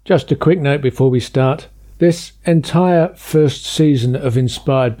Just a quick note before we start. This entire first season of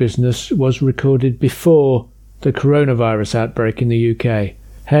Inspired Business was recorded before the coronavirus outbreak in the UK.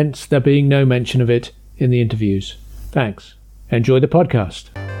 Hence, there being no mention of it in the interviews. Thanks. Enjoy the podcast.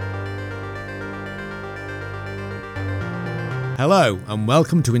 Hello and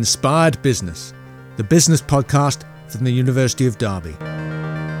welcome to Inspired Business, the business podcast from the University of Derby.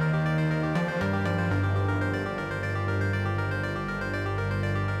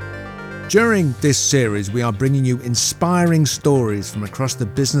 During this series, we are bringing you inspiring stories from across the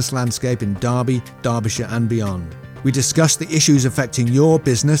business landscape in Derby, Derbyshire and beyond. We discuss the issues affecting your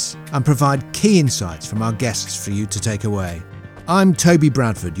business and provide key insights from our guests for you to take away. I'm Toby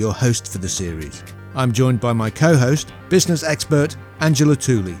Bradford, your host for the series. I'm joined by my co-host, business expert Angela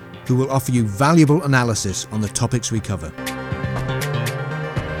Tooley, who will offer you valuable analysis on the topics we cover.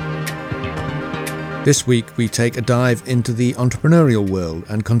 This week, we take a dive into the entrepreneurial world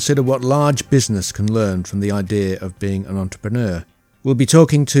and consider what large business can learn from the idea of being an entrepreneur. We'll be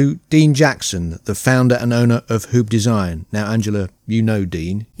talking to Dean Jackson, the founder and owner of Hoob Design. Now, Angela, you know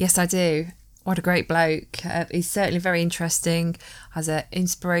Dean. Yes, I do. What a great bloke. He's certainly very interesting, has an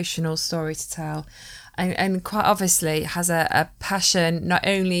inspirational story to tell, and quite obviously has a passion not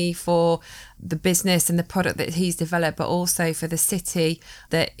only for the business and the product that he's developed, but also for the city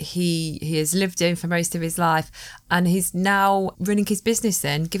that he has lived in for most of his life. And he's now running his business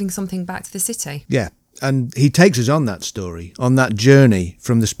in, giving something back to the city. Yeah, and he takes us on that story, on that journey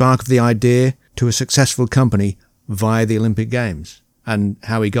from the spark of the idea to a successful company via the Olympic Games. And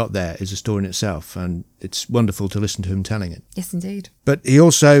how he got there is a story in itself, and it's wonderful to listen to him telling it. Yes, indeed. But he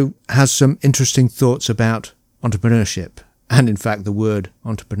also has some interesting thoughts about entrepreneurship, and in fact the word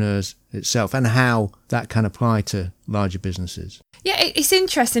entrepreneurs itself, and how that can apply to larger businesses. Yeah, it's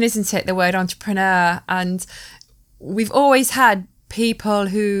interesting, isn't it, the word entrepreneur? And we've always had people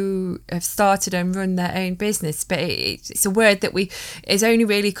who have started and run their own business, but it's a word that is only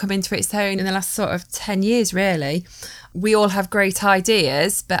really come into its own in the last sort of 10 years, really. We all have great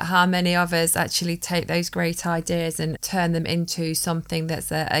ideas, but how many of us actually take those great ideas and turn them into something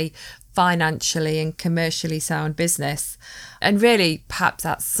that's a financially and commercially sound business? And really, perhaps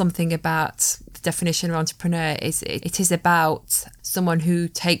that's something about the definition of entrepreneur it is about someone who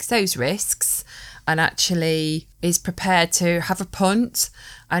takes those risks and actually is prepared to have a punt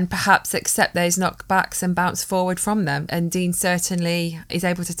and perhaps accept those knockbacks and bounce forward from them. And Dean certainly is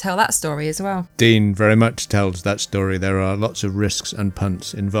able to tell that story as well. Dean very much tells that story. There are lots of risks and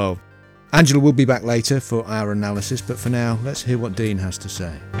punts involved. Angela will be back later for our analysis, but for now, let's hear what Dean has to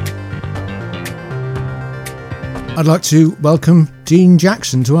say. I'd like to welcome Dean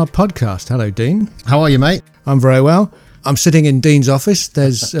Jackson to our podcast. Hello, Dean. How are you, mate? I'm very well. I'm sitting in Dean's office.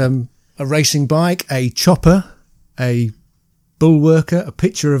 There's a racing bike, a chopper, a bulwarker, a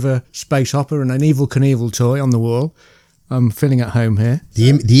picture of a space hopper and an Evel Knievel toy on the wall. I'm feeling at home here.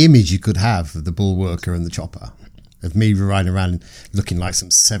 The image you could have of the bulwarker and the chopper, of me riding around looking like some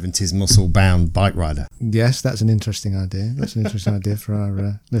 70s muscle-bound bike rider. Yes, that's an interesting idea. That's an interesting idea for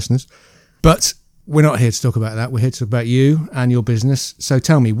our listeners. But we're not here to talk about that. We're here to talk about you and your business. So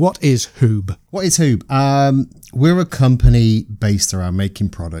tell me, what is Hoob? What is Hoob? We're a company based around making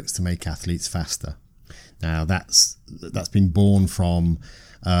products to make athletes faster. Now, that's been born from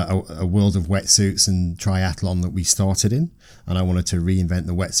a world of wetsuits and triathlon that we started in. And I wanted to reinvent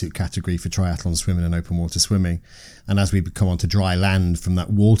the wetsuit category for triathlon swimming and open water swimming. And as we come onto dry land from that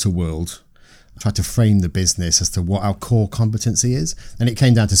water world, I tried to frame the business as to what our core competency is. And it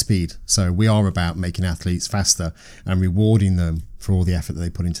came down to speed. So we are about making athletes faster and rewarding them for all the effort that they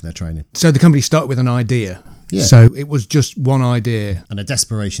put into their training. So the company started with an idea. Yeah. So it was just one idea. And a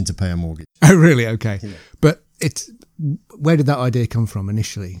desperation to pay a mortgage. Oh, really? Okay. Yeah. But where did that idea come from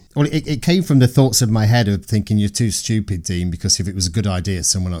initially? Well, it came from the thoughts of my head of thinking, you're too stupid, Dean, because if it was a good idea,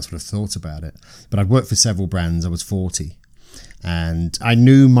 someone else would have thought about it. But I'd worked for several brands. I was 40. And I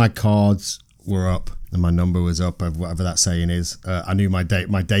knew my cards were up and my number was up, whatever that saying is. I knew my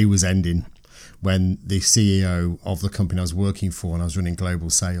day was ending when the CEO of the company I was working for, and I was running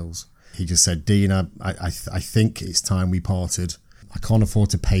global sales, he just said, Dean, I think it's time we parted. I can't afford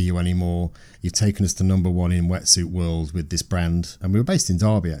to pay you anymore. You've taken us to number one in wetsuit world with this brand. And we were based in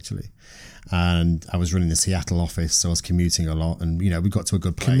Derby, actually. And I was running the Seattle office, so I was commuting a lot. And, we got to a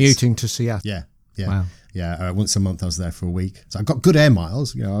good place. Commuting to Seattle? Yeah. Wow. Yeah, once a month I was there for a week. So I got good air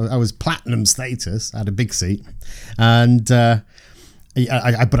miles. I was platinum status. I had a big seat. And but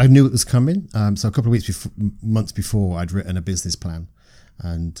I knew it was coming. So a couple of months before, I'd written a business plan.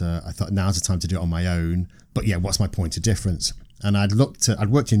 And I thought, now's the time to do it on my own. But yeah, what's my point of difference? And I'd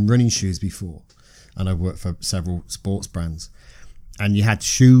worked in running shoes before, and I've worked for several sports brands. And you had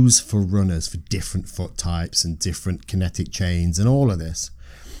shoes for runners for different foot types and different kinetic chains and all of this.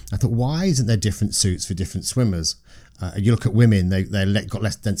 I thought, why isn't there different suits for different swimmers? You look at women, they've got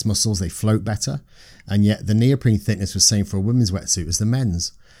less dense muscles, they float better. And yet the neoprene thickness was same for a women's wetsuit as the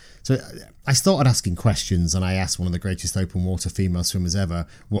men's. So I started asking questions, and I asked one of the greatest open water female swimmers ever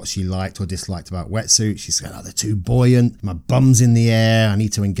what she liked or disliked about wetsuits. She said, they're too buoyant, my bum's in the air, I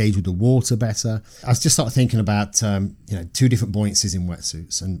need to engage with the water better. I was just started thinking about two different buoyancies in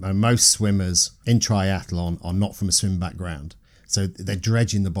wetsuits, and most swimmers in triathlon are not from a swim background. So they're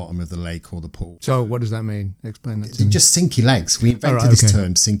dredging the bottom of the lake or the pool. So what does that mean? Explain that to me. Just sinky legs. We invented this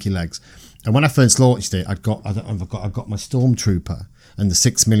term, sinky legs. And when I first launched it, I've got my Stormtrooper and the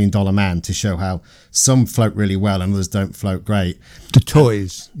 $6 million man to show how some float really well and others don't float great. The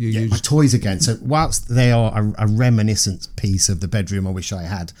toys you use. My toys again. So whilst they are a reminiscent piece of the bedroom I wish I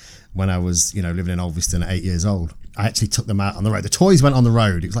had when I was, living in Ulverston at 8 years old, I actually took them out on the road. The toys went on the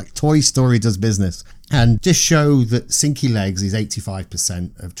road. It was like Toy Story does business. And just show that sinky legs is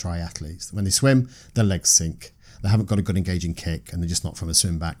 85% of triathletes. When they swim, their legs sink. They haven't got a good engaging kick, and they're just not from a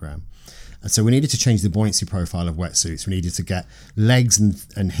swim background. And so we needed to change the buoyancy profile of wetsuits. We needed to get legs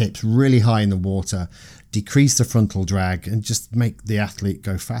and hips really high in the water, decrease the frontal drag, and just make the athlete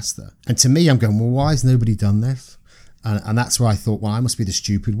go faster. And to me, I'm going, well, why has nobody done this? And that's where I thought, well, I must be the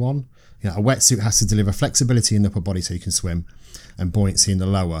stupid one. A wetsuit has to deliver flexibility in the upper body so you can swim, and buoyancy in the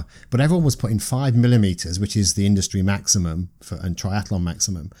lower. But everyone was putting 5 millimeters, which is the industry maximum and triathlon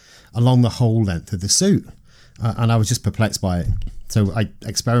maximum, along the whole length of the suit. And I was just perplexed by it. So I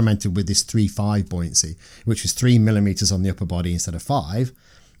experimented with this 3-5 buoyancy, which was 3 millimeters on the upper body instead of 5,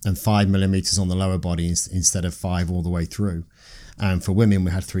 and 5 millimeters on the lower body instead of 5 all the way through. And for women,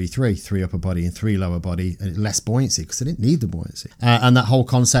 we had 3-3, 3 upper body and 3 lower body, and less buoyancy because they didn't need the buoyancy. And that whole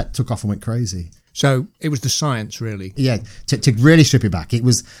concept took off and went crazy. So it was the science, really. Yeah, to really strip it back, it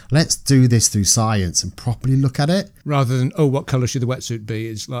was let's do this through science and properly look at it. Rather than, what colour should the wetsuit be?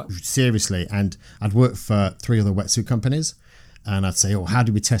 It's like... Seriously, and I'd worked for 3 other wetsuit companies, and I'd say, how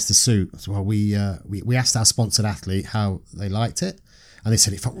do we test the suit? So, well, we asked our sponsored athlete how they liked it, and they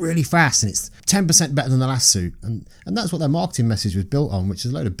said it felt really fast, and it's 10% better than the last suit. And that's what their marketing message was built on, which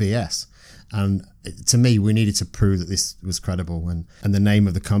is a load of BS. And to me, we needed to prove that this was credible. And the name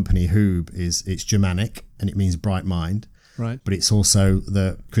of the company, Hoob, it's Germanic, and it means bright mind. Right. But it's also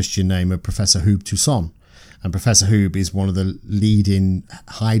the Christian name of Professor Hoob Toussaint. And Professor Hoob is one of the leading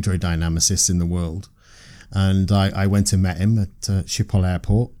hydrodynamicists in the world. And I went and met him at Schiphol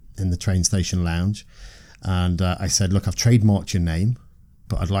Airport in the train station lounge. And I said, look, I've trademarked your name,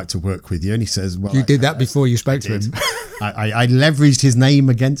 but I'd like to work with you. And he says, well... You did that before you spoke to him. I leveraged his name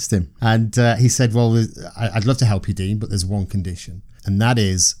against him. And he said, well, I'd love to help you, Dean, but there's one condition. And that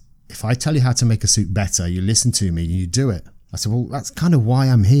is, if I tell you how to make a suit better, you listen to me and you do it. I said, well, that's kind of why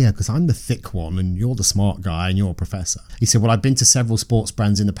I'm here, because I'm the thick one and you're the smart guy and you're a professor. He said, well, I've been to several sports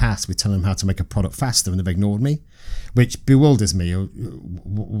brands in the past with telling them how to make a product faster and they've ignored me, which bewilders me.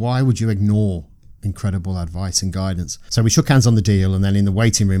 Why would you ignore incredible advice and guidance? So we shook hands on the deal, and then in the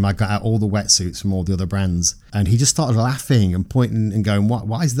waiting room I got out all the wetsuits from all the other brands, and he just started laughing and pointing and going,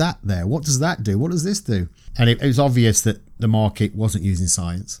 why is that there? What does that do? What does this do? And it was obvious that the market wasn't using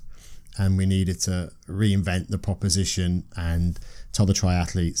science, and we needed to reinvent the proposition and tell the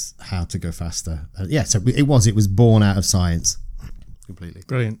triathletes how to go faster. So it was born out of science completely.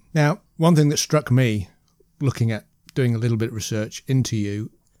 Brilliant. Now, one thing that struck me looking at doing a little bit of research into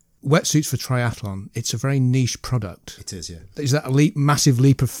you, wetsuits for triathlon, it's a very niche product. It is, yeah. Is that a massive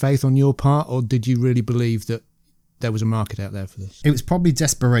leap of faith on your part, or did you really believe that there was a market out there for this? It was probably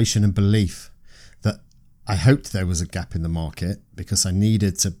desperation and belief that I hoped there was a gap in the market, because I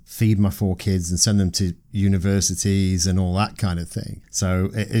needed to feed my 4 kids and send them to universities and all that kind of thing. So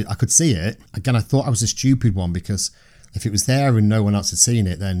I could see it. Again, I thought I was a stupid one, because if it was there and no one else had seen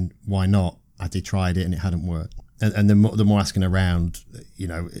it, then why not? I tried it and it hadn't worked. And the more asking around,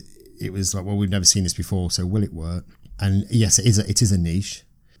 it was like, well, we've never seen this before, so will it work? And yes, it is a niche,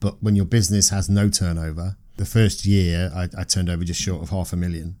 but when your business has no turnover, the first year I turned over just short of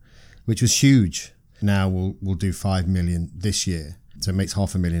 $500,000, which was huge. Now we'll do 5 million this year, so it makes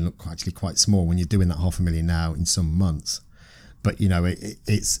 $500,000 look actually quite small when you're doing that $500,000 now in some months. But we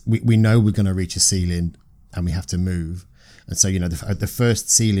know we're going to reach a ceiling, and we have to move. And so, the first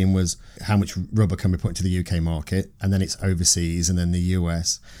ceiling was how much rubber can we put into the UK market, and then it's overseas, and then the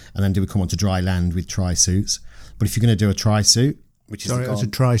US, and then do we come onto dry land with tri-suits? But if you're going to do a tri-suit, which is a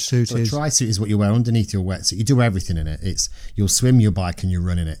tri-suit, so a tri-suit is what you wear underneath your wetsuit. You do everything in it. You'll swim your bike and you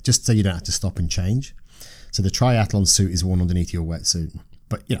run in it, just so you don't have to stop and change. So the triathlon suit is one underneath your wetsuit.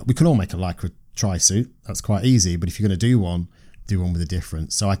 But we can all make a Lycra tri-suit. That's quite easy. But if you're going to do one, do one with a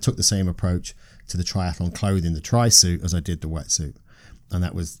difference. So I took the same approach to the triathlon clothing, the tri-suit, as I did the wetsuit. And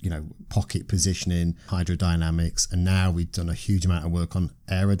that was, pocket positioning, hydrodynamics. And now we've done a huge amount of work on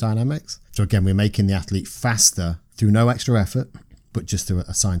aerodynamics. So again, we're making the athlete faster through no extra effort, but just through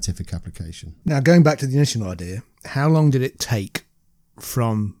a scientific application. Now, going back to the initial idea, how long did it take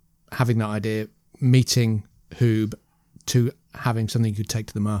from having that idea, meeting Hoob, to having something you could take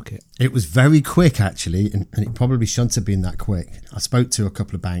to the market? It was very quick, actually, and it probably shouldn't have been that quick. I spoke to a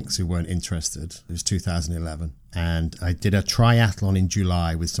couple of banks who weren't interested. It was 2011. And I did a triathlon in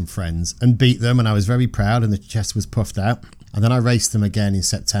July with some friends and beat them, and I was very proud, and the chest was puffed out. And then I raced them again in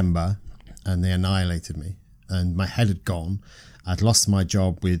September, and they annihilated me. And my head had gone. I'd lost my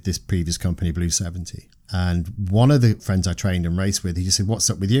job with this previous company, Blue 70. And one of the friends I trained and raced with, he just said, "What's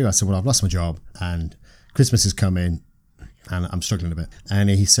up with you?" I said, "Well, I've lost my job, and Christmas is coming, and I'm struggling a bit." And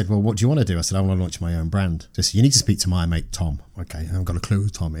he said, "Well, what do you want to do?" I said, "I want to launch my own brand." He said, "You need to speak to my mate Tom." Okay, I haven't got a clue who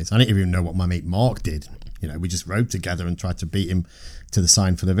Tom is. I didn't even know what my mate Mark did. We just rode together and tried to beat him to the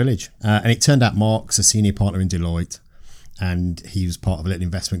sign for the village. And it turned out Mark's a senior partner in Deloitte, and he was part of a little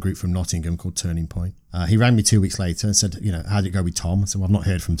investment group from Nottingham called Turning Point. He rang me 2 weeks later and said, "How did it go with Tom?" I said, "Well, I've not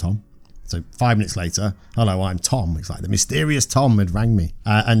heard from Tom." So 5 minutes later, "Hello, I'm Tom." It's like the mysterious Tom had rang me.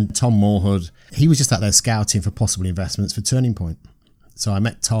 And Tom Moorhood, he was just out there scouting for possible investments for Turning Point. So I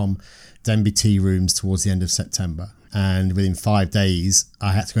met Tom at Denby Tea Rooms towards the end of September. And within 5 days,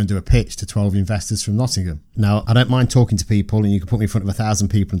 I had to go and do a pitch to 12 investors from Nottingham. Now, I don't mind talking to people, and you can put me in front of 1,000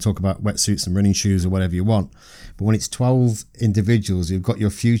 people and talk about wetsuits and running shoes or whatever you want. But when it's 12 individuals who've got your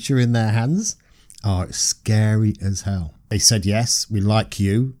future in their hands, it's scary as hell. They said, "Yes, we like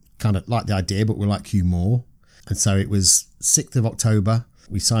you, kind of like the idea, but we like you more." And so it was 6th of October.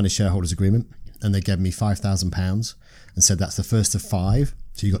 We signed a shareholders agreement, and they gave me £5,000 and said, "That's the first of 5.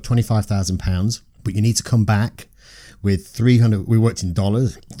 So you got £25,000, but you need to come back with we worked in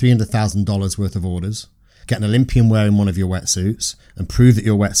dollars, $300,000 worth of orders, get an Olympian wearing one of your wetsuits, and prove that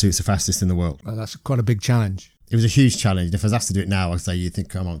your wetsuit's the fastest in the world." Well, that's quite a big challenge. It was a huge challenge. If I was asked to do it now, I'd say, "You think,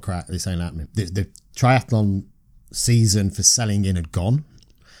 come on, crap, this ain't happening." The triathlon season for selling in had gone.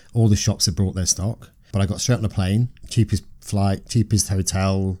 All the shops had brought their stock. But I got straight on a plane, cheapest flight, cheapest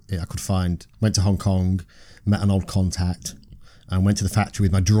hotel I could find. Went to Hong Kong, met an old contact, and went to the factory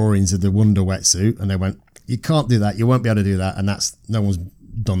with my drawings of the Wonder wetsuit. And they went, "You can't do that. You won't be able to do that." And no one's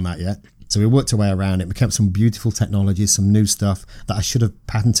done that yet. So we worked our way around it. We kept some beautiful technologies, some new stuff that I should have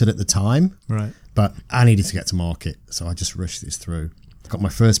patented at the time. Right. But I needed to get to market. So I just rushed this through. Got my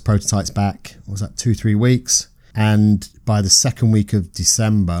first prototypes back. What was that, 2-3 weeks? And by the second week of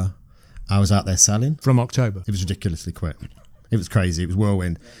December, I was out there selling. From October? It was ridiculously quick. It was crazy. It was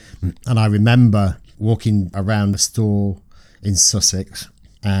whirlwind. And I remember walking around a store in Sussex,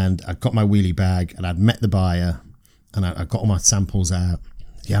 and I got my wheelie bag, and I'd met the buyer, and I got all my samples out.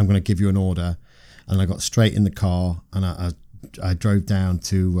 "Yeah, I'm going to give you an order." And I got straight in the car, and I drove down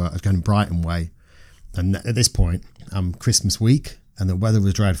to, I was going Brighton way. And at this point, Christmas week, and the weather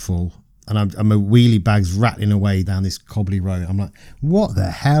was dreadful. And my wheelie bag's rattling away down this cobbly road. I'm like, what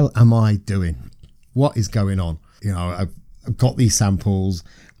the hell am I doing? What is going on? I've got these samples.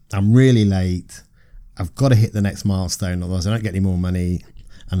 I'm really late. I've got to hit the next milestone, otherwise I don't get any more money.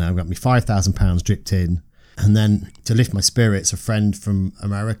 And I've got me £5,000 dripped in. And then to lift my spirits, a friend from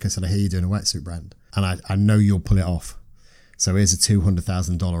America said, "I hear you're doing a wetsuit brand, and I know you'll pull it off. So here's a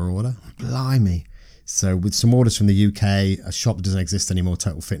 $200,000 order." Blimey. So with some orders from the UK, a shop that doesn't exist anymore,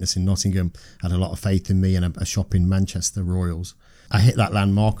 Total Fitness in Nottingham, had a lot of faith in me, and a shop in Manchester, Royals. I hit that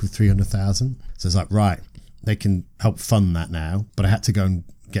landmark with 300,000. So it's like, right, they can help fund that now. But I had to go and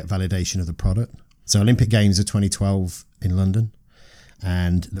get validation of the product. So Olympic Games of 2012 in London.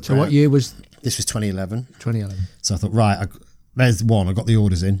 And so what year was? This was 2011. 2011. So I thought, right, there's one. I got the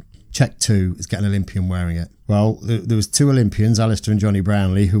orders in. Check 2 is get an Olympian wearing it. Well, there was 2 Olympians, Alistair and Johnny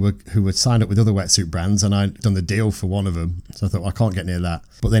Brownlee, who were signed up with other wetsuit brands, and I'd done the deal for one of them. So I thought, well, I can't get near that.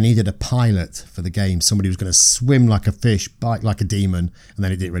 But they needed a pilot for the game, somebody who was going to swim like a fish, bite like a demon, and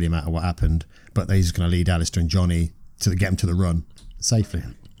then it didn't really matter what happened. But they were just going to lead Alistair and Johnny to get them to the run safely.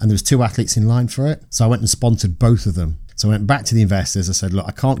 And there was 2 athletes in line for it. So I went and sponsored both of them. So I went back to the investors. I said, look,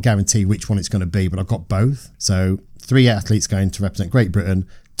 I can't guarantee which one it's going to be, but I've got both. So 3 athletes going to represent Great Britain.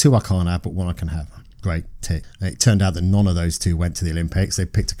 2 I can't have, but 1 I can have. Great, tick. It turned out that none of those 2 went to the Olympics. They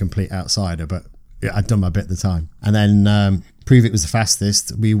picked a complete outsider, but yeah, I'd done my bit at the time. And then prove it was the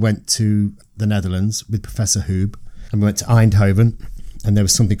fastest. We went to the Netherlands with Professor Hoob, and we went to Eindhoven, and there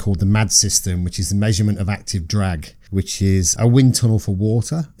was something called the MAD system, which is the measurement of active drag, which is a wind tunnel for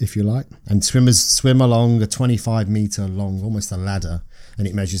water, if you like. And swimmers swim along a 25 metre long, almost a ladder, and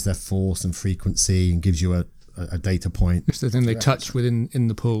it measures their force and frequency and gives you a a data point. It's the thing they touch within in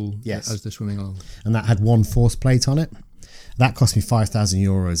the pool as they're swimming along. And that had one force plate on it. That cost me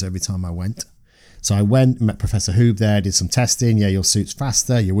 €5,000 every time I went. So I went, met Professor Hoob there, did some testing. Yeah, your suit's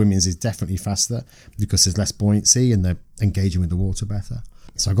faster. Your women's is definitely faster because there's less buoyancy and they're engaging with the water better.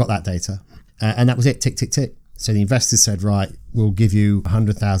 So I got that data. And that was it, tick, tick, tick. So the investors said, right, we'll give you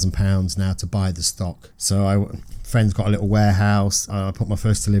 £100,000 now to buy the stock. So friends got a little warehouse. I put my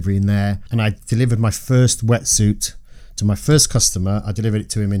first delivery in there. And I delivered my first wetsuit to my first customer. I delivered it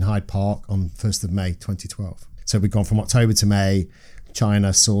to him in Hyde Park on 1st of May, 2012. So we've gone from October to May, China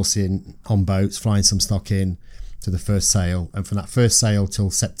sourcing on boats, flying some stock in to the first sale. And from that first sale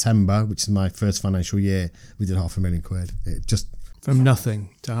till September, which is my first financial year, we did £500,000. It just... From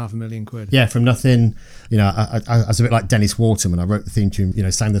nothing to £500,000. Yeah, from nothing. You know, I was a bit like Dennis Waterman. I wrote the theme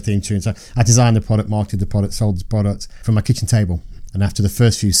tune, sang the theme tune. So I designed the product, marketed the product, sold the product from my kitchen table. And after the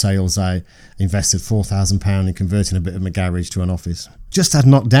first few sales, I invested £4,000 in converting a bit of my garage to an office. Just had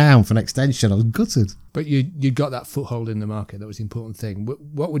knocked down for an extension. I was gutted. But you got that foothold in the market. That was the important thing.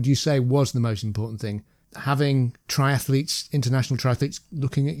 What would you say was the most important thing? Having triathletes, international triathletes,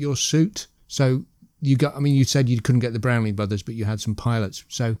 looking at your suit. So you said you couldn't get the Brownlee brothers, but you had some pilots.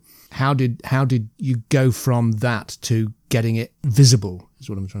 So how did you go from that to getting it visible, is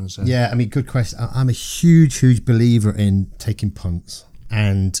what I'm trying to say. Yeah, good question. I'm a huge believer in taking punts.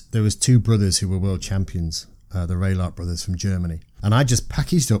 And there was two brothers who were world champions, the Raylart brothers from Germany. And I just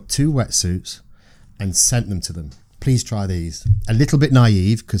packaged up 2 wetsuits and sent them to them. Please try these. A little bit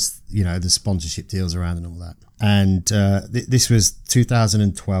naive because, there's sponsorship deals around and all that. And this was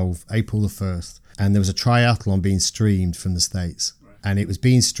 2012, April the 1st. And there was a triathlon being streamed from the States. And it was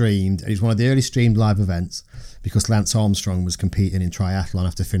being streamed. It was one of the early streamed live events because Lance Armstrong was competing in triathlon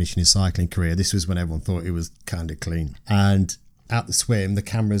after finishing his cycling career. This was when everyone thought it was kind of clean. And out the swim, the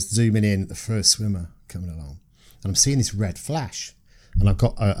camera's zooming in at the first swimmer coming along. And I'm seeing this red flash. And I've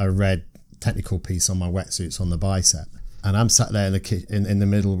got a red technical piece on my wetsuits on the bicep. And I'm sat there in the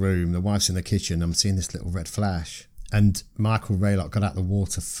middle room. The wife's in the kitchen. I'm seeing this little red flash. And Michael Raylott got out of the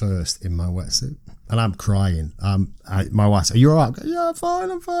water first in my wetsuit. And I'm crying. My wife said, "Are you all right?" I go, "Yeah,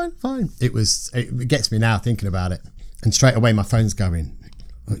 I'm fine. It gets me now thinking about it. And straight away my phone's going.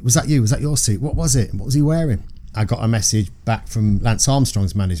 Was that you? Was that your suit? What was it? What was he wearing? I got a message back from Lance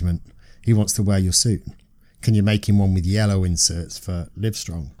Armstrong's management. He wants to wear your suit. Can you make him one with yellow inserts for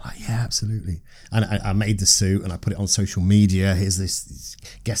Livestrong? Oh, yeah, absolutely. And I made the suit and I put it on social media. Here's this,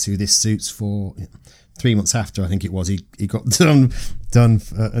 guess who this suit's for? 3 months after, I think it was, he got done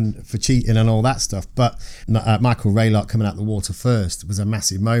for cheating and all that stuff. But Michael Raylott coming out the water first was a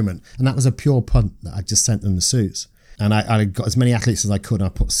massive moment. And that was a pure punt that I just sent them the suits. And I got as many athletes as I could and I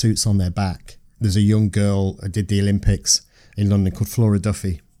put suits on their back. There's a young girl who did the Olympics in London called Flora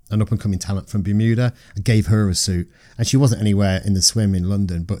Duffy, an up-and-coming talent from Bermuda. I gave her a suit. And she wasn't anywhere in the swim in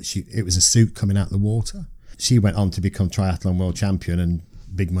London, but it was a suit coming out the water. She went on to become triathlon world champion and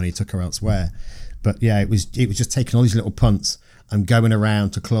big money took her elsewhere. But yeah, it was just taking all these little punts and going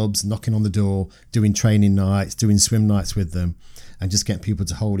around to clubs, knocking on the door, doing training nights, doing swim nights with them, and just getting people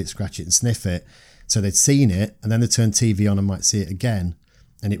to hold it, scratch it and sniff it. So they'd seen it, and then they'd turn TV on and might see it again.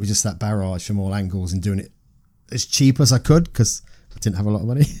 And it was just that barrage from all angles and doing it as cheap as I could because I didn't have a lot of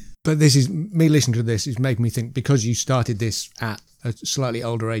money. But this is, me listening to this is making me think, because you started this at a slightly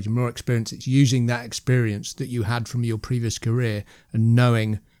older age and more experience, it's using that experience that you had from your previous career and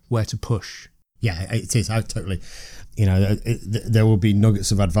knowing where to push. Yeah, it is. I totally, there will be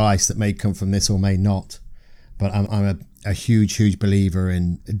nuggets of advice that may come from this or may not. But I'm a huge believer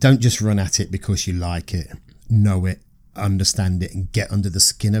in, don't just run at it because you like it. Know it, understand it, and get under the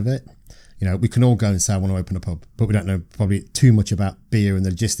skin of it. We can all go and say, I want to open a pub, but we don't know probably too much about beer and the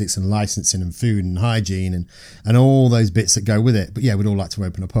logistics and licensing and food and hygiene and all those bits that go with it. But yeah, we'd all like to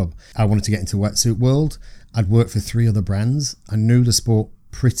open a pub. I wanted to get into the wetsuit world. I'd worked for 3 other brands. I knew the sport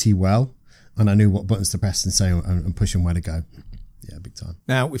pretty well. And I knew what buttons to press and say and push and where to go. Yeah, big time.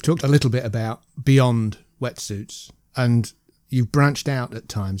 Now, we've talked a little bit about beyond wetsuits, and you've branched out at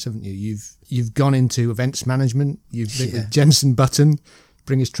times, haven't you? You've gone into events management. You've been with Jensen Button,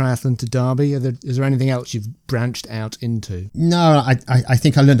 bring his triathlon to Derby. Is there anything else you've branched out into? No, I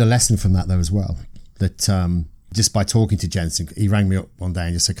think I learned a lesson from that, though, as well. That just by talking to Jensen, he rang me up one day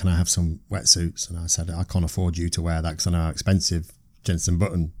and just said, "Can I have some wetsuits?" And I said, "I can't afford you to wear that because I know how expensive Jensen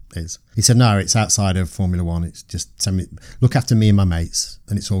Button is." He said, "No, it's outside of Formula One. It's just look after me and my mates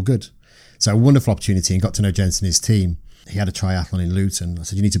and it's all good." So a wonderful opportunity, and got to know Jensen and his team. He had a triathlon in Luton. I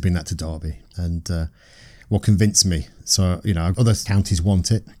said, "You need to bring that to Derby." And what convinced me, so, other counties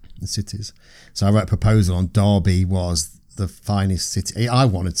want it, the cities. So I wrote a proposal on Derby was the finest city. I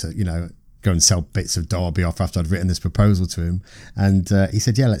wanted to, go and sell bits of Derby off after I'd written this proposal to him. And he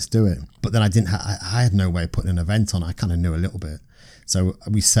said, yeah, let's do it. But then I had no way of putting an event on. I kind of knew a little bit. So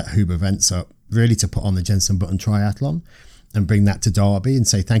we set Hoob Events up really to put on the Jenson Button Triathlon and bring that to Derby and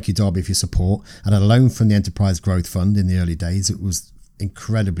say, thank you, Derby, for your support. And a loan from the Enterprise Growth Fund in the early days. It was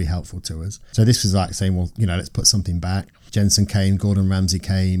incredibly helpful to us. So this was like saying, well, let's put something back. Jenson came, Gordon Ramsay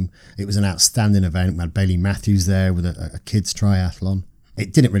came. It was an outstanding event. We had Bailey Matthews there with a kids triathlon.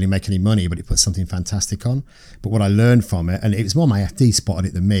 It didn't really make any money, but it put something fantastic on. But what I learned from it, and it was more my FD spotted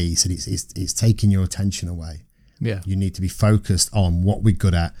it than me, he said it's taking your attention away. Yeah. You need to be focused on what we're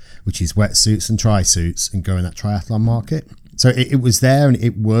good at, which is wetsuits and tri-suits and growing that triathlon market. So it was there and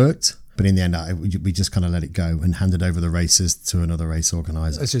it worked. But in the end, we just kind of let it go and handed over the races to another race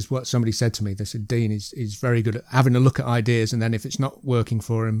organiser. This is what somebody said to me. They said, Dean is very good at having a look at ideas, and then if it's not working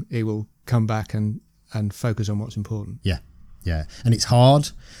for him, he will come back and focus on what's important. Yeah. And it's hard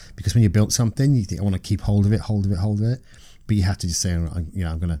because when you built something, you think, I want to keep hold of it. But you have to just say, I'm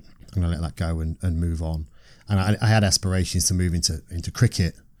going to let that go and move on. And I had aspirations to move into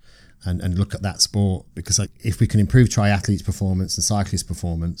cricket and look at that sport, because if we can improve triathletes' performance and cyclists'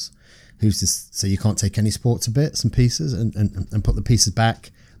 performance, who's to say you can't take any sport to bits and pieces and put the pieces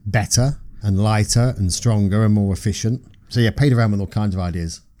back better and lighter and stronger and more efficient? So yeah, played around with all kinds of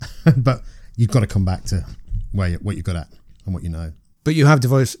ideas, but you've got to come back to what you're good at and what you know. But you have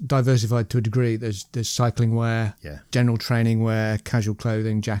diversified to a degree. There's cycling wear, general training wear, casual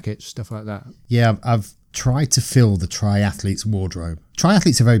clothing, jackets, stuff like that. Yeah, I've tried to fill the triathlete's wardrobe.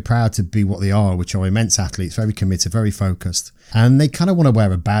 Triathletes are very proud to be what they are, which are immense athletes, very committed, very focused. And they kind of want to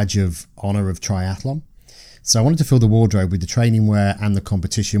wear a badge of honour of triathlon. So I wanted to fill the wardrobe with the training wear and the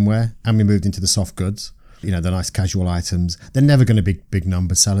competition wear. And we moved into the soft goods, the nice casual items. They're never going to be big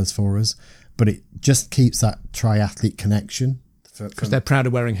number sellers for us, but it just keeps that triathlete connection. Because they're proud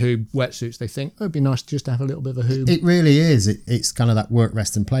of wearing Hoob wetsuits. They think, it'd be nice just to have a little bit of a Hoob. It really is. It's kind of that work,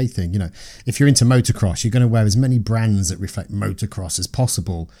 rest and play thing. If you're into motocross, you're going to wear as many brands that reflect motocross as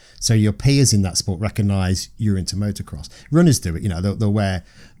possible, so your peers in that sport recognise you're into motocross. Runners do it. They'll wear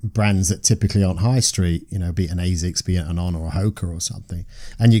brands that typically aren't high street, be it an ASICS, be it an On or a Hoka or something.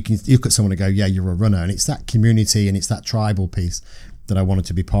 And you can look at someone and go, yeah, you're a runner. And it's that community and it's that tribal piece that I wanted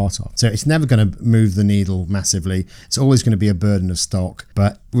to be part of. So it's never going to move the needle massively. It's always going to be a burden of stock,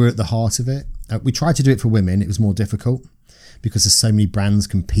 but we're at the heart of it. We tried to do it for women. It was more difficult because there's so many brands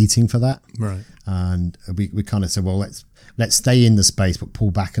competing for that. Right. And we kind of said, well, let's stay in the space, but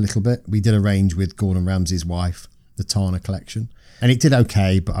pull back a little bit. We did a range with Gordon Ramsay's wife, the Tana collection. And it did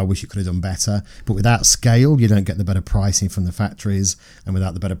okay, but I wish it could have done better. But without scale, you don't get the better pricing from the factories. And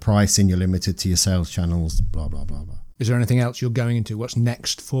without the better pricing, you're limited to your sales channels, blah, blah, blah, blah. Is there anything else you're going into? What's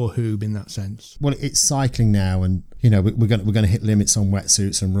next for Hoob in that sense? Well, it's cycling now, and we're going to hit limits on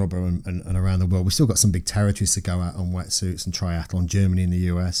wetsuits and rubber and around the world. We've still got some big territories to go out on wetsuits and triathlon, Germany and the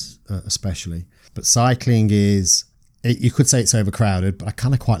US especially. But cycling you could say it's overcrowded, but I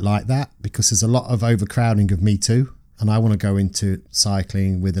kind of quite like that because there's a lot of overcrowding of Me Too, and I want to go into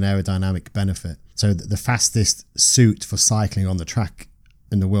cycling with an aerodynamic benefit. So the fastest suit for cycling on the track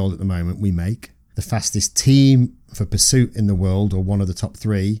in the world at the moment we make. The fastest team for pursuit in the world, or one of the top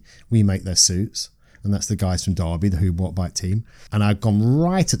three, we make their suits. And that's the guys from Derby, the Hoob Wattbike team. And I've gone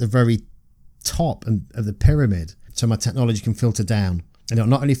right at the very top of the pyramid, so my technology can filter down. And it'll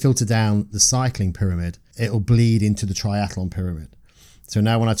not only filter down the cycling pyramid, it'll bleed into the triathlon pyramid. So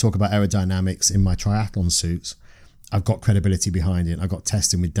now when I talk about aerodynamics in my triathlon suits, I've got credibility behind it. I got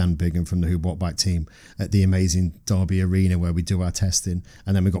testing with Dan Bigham from the Hoob Wattbike team at the amazing Derby Arena where we do our testing.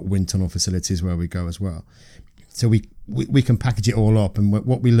 And then we've got wind tunnel facilities where we go as well. So we can package it all up, and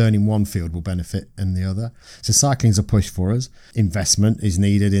what we learn in one field will benefit in the other. So cycling's a push for us. Investment is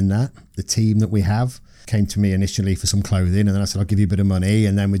needed in that. The team that we have came to me initially for some clothing, and then I said, I'll give you a bit of money,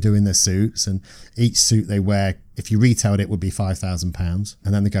 and then we're doing their suits, and each suit they wear, if you retailed it, would be £5,000.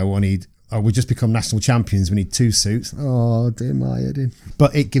 And then they go, we just become national champions, we need 2 suits. Oh, dear my head.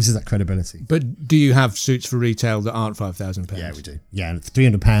 But it gives us that credibility. But do you have suits for retail that aren't £5,000? Yeah, we do. Yeah, and for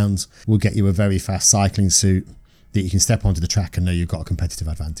 £300, we'll get you a very fast cycling suit that you can step onto the track and know you've got a competitive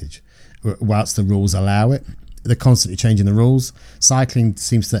advantage. Whilst the rules allow it, they're constantly changing the rules. Cycling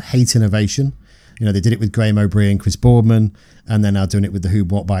seems to hate innovation. They did it with Graham O'Brien, Chris Boardman, and they're now doing it with the Hoob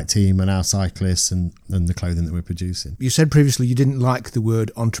Wattbike team and our cyclists and the clothing that we're producing. You said previously you didn't like the word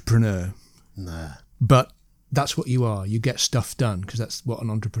entrepreneur. Nah. But that's what you are. You get stuff done because that's what an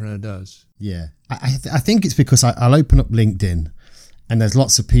entrepreneur does. Yeah. I think it's because I'll open up LinkedIn and there's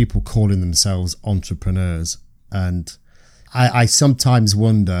lots of people calling themselves entrepreneurs. And I sometimes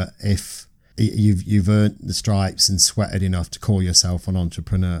wonder if you've earned the stripes and sweated enough to call yourself an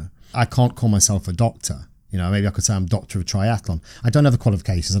entrepreneur. I can't call myself a doctor. You know, maybe I could say I'm doctor of triathlon. I don't have the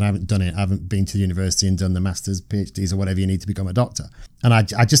qualifications and I haven't done it. I haven't been to the university and done the masters, PhDs or whatever you need to become a doctor. And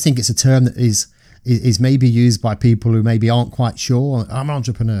I just think it's a term that is maybe used by people who maybe aren't quite sure. I'm an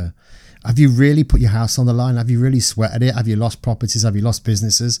entrepreneur. Have you really put your house on the line? Have you really sweated it? Have you lost properties? Have you lost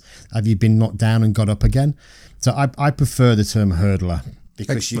businesses? Have you been knocked down and got up again? So I prefer the term hurdler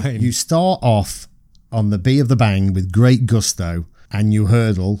because you start off on the B of the bang with great gusto and you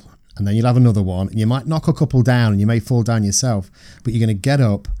hurdle, and then you'll have another one and you might knock a couple down and you may fall down yourself, but you're going to get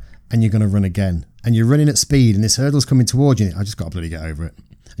up and you're going to run again. And you're running at speed and this hurdle's coming towards you. I just got to bloody get over it.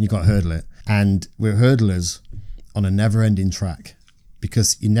 And you've got to hurdle it. And we're hurdlers on a never-ending track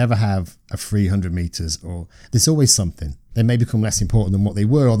because you never have a 300 meters, or there's always something. They may become less important than what they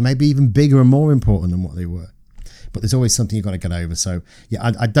were, or they may be even bigger and more important than what they were. But there's always something you've got to get over. So,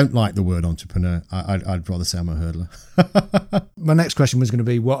 yeah, I don't like the word entrepreneur. I'd rather say I'm a hurdler. My next question was going to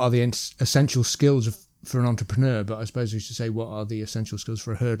be, what are the essential skills for an entrepreneur? But I suppose we should say, what are the essential skills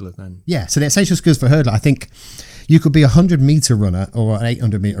for a hurdler then? Yeah, so the essential skills for a hurdler, I think you could be a 100-meter runner or an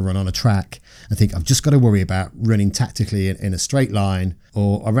 800-meter run on a track and think, I've just got to worry about running tactically in a straight line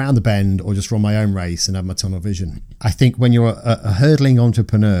or around the bend or just run my own race and have my tunnel vision. I think when you're a hurdling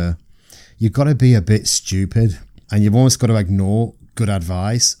entrepreneur, you've got to be a bit stupid. And you've almost got to ignore good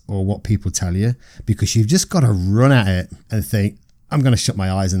advice or what people tell you, because you've just got to run at it and think, I'm going to shut my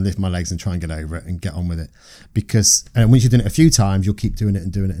eyes and lift my legs and try and get over it and get on with it. Because once you've done it a few times, you'll keep doing it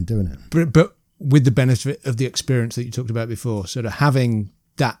and doing it and doing it. But with the benefit of the experience that you talked about before, sort of having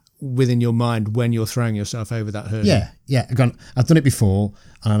that within your mind when you're throwing yourself over that hurdle. Yeah. I've done it before,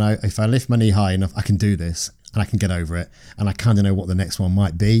 and I know if I lift my knee high enough, I can do this. And I can get over it, and I kind of know what the next one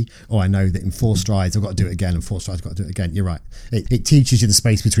might be, or I know that in 4 strides I've got to do it again, and 4 strides I've got to do it again. You're right. It teaches you the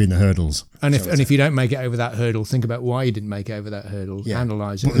space between the hurdles. And if you don't make it over that hurdle, think about why you didn't make it over that hurdle,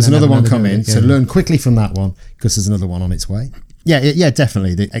 analyse it. But there's another one coming, so learn quickly from that one, because there's another one on its way. Yeah,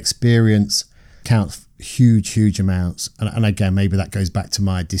 definitely. The experience counts huge amounts. And again, maybe that goes back to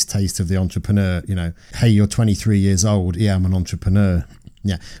my distaste of the entrepreneur. You know, hey, you're 23 years old. Yeah, I'm an entrepreneur.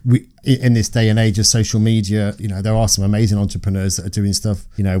 Yeah, we in this day and age of social media, you know, there are some amazing entrepreneurs that are doing stuff,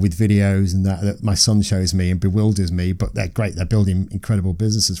 you know, with videos and that my son shows me and bewilders me, but they're great. They're building incredible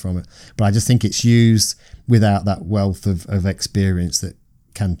businesses from it. But I just think it's used without that wealth of experience that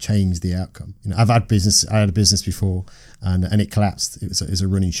can change the outcome. You know, I had a business before and it collapsed. It was a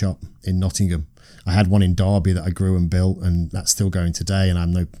running shop in Nottingham. I had one in Derby that I grew and built, and that's still going today, and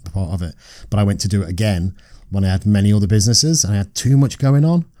I'm no part of it. But I went to do it again when I had many other businesses and I had too much going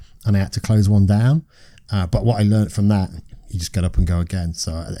on and I had to close one down. But what I learned from that, you just get up and go again.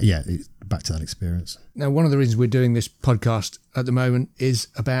 So back to that experience. Now, one of the reasons we're doing this podcast at the moment is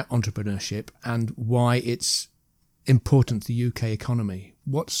about entrepreneurship and why it's important to the UK economy.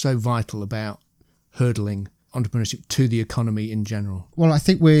 What's so vital about hurdling entrepreneurship to the economy in general? Well, I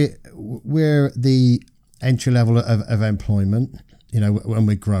think we're the entry level of employment. You know, when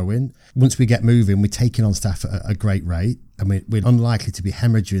we're growing, once we get moving, we're taking on staff at a great rate, and we're unlikely to be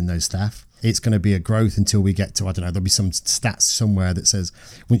hemorrhaging those staff. It's going to be a growth until we get to, I don't know, there'll be some stats somewhere that says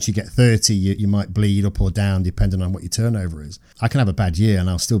once you get 30, you might bleed up or down depending on what your turnover is. I can have a bad year and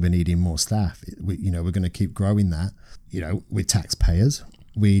I'll still be needing more staff. We're going to keep growing that. You know, we're taxpayers.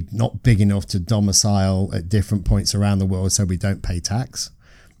 We're not big enough to domicile at different points around the world, so we don't pay tax.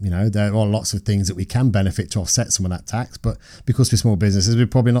 You know, there are lots of things that we can benefit to offset some of that tax, but because we're small businesses, we're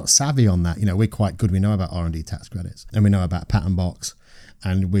probably not savvy on that. You know, we're quite good. We know about R&D tax credits, and we know about patent box,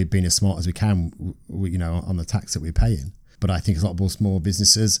 and we've been as smart as we can, you know, on the tax that we're paying. But I think a lot of small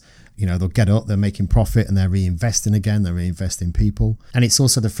businesses, you know, they'll get up, they're making profit, and they're reinvesting again. They're reinvesting people, and it's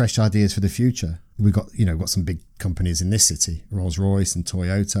also the fresh ideas for the future. We've got some big companies in this city, Rolls-Royce and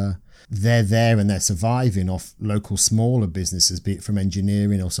Toyota. They're there and they're surviving off local smaller businesses, be it from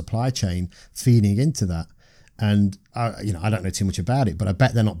engineering or supply chain, feeding into that. And I don't know too much about it, but I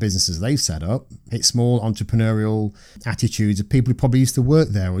bet they're not businesses they've set up. It's small entrepreneurial attitudes of people who probably used to work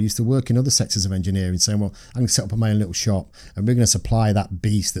there or used to work in other sectors of engineering, saying, well, I'm going to set up my own little shop and we're going to supply that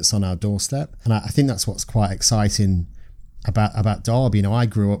beast that's on our doorstep. And I think that's what's quite exciting about Derby. You know, I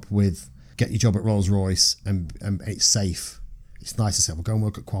grew up with get your job at Rolls-Royce and it's safe. It's nice to say, well, go and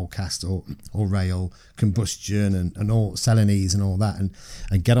work at Qualcast or Rail, Combustion and all Celanese and all that,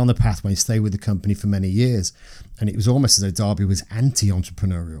 and get on the pathway and stay with the company for many years. And it was almost as though Derby was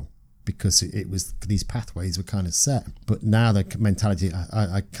anti-entrepreneurial because it was, these pathways were kind of set. But now the mentality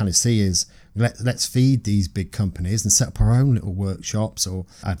I kind of see is let's feed these big companies and set up our own little workshops or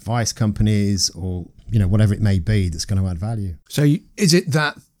advice companies or, you know, whatever it may be that's going to add value. So is it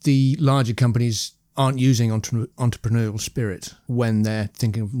that the larger companies aren't using entrepreneurial spirit when they're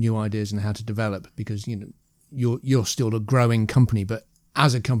thinking of new ideas and how to develop, because you're still a growing company, but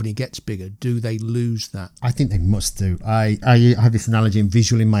as a company gets bigger, do they lose that? I think they must do. I have this analogy and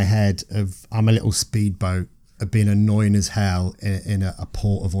visual in my head of I'm a little speedboat of being annoying as hell in a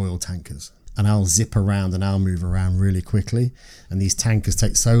port of oil tankers. And I'll zip around and I'll move around really quickly. And these tankers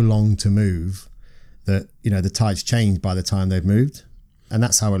take so long to move that, the tides change by the time they've moved. And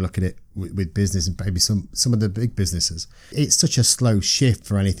that's how I look at it with business and maybe some of the big businesses. It's such a slow shift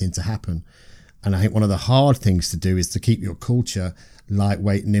for anything to happen. And I think one of the hard things to do is to keep your culture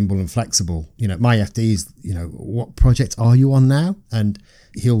lightweight, nimble and flexible. My FD is, what project are you on now? And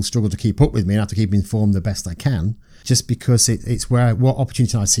he'll struggle to keep up with me and have to keep informed the best I can, just because it's what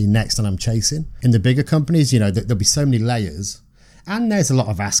opportunity I see next and I'm chasing. In the bigger companies, there'll be so many layers. And there's a lot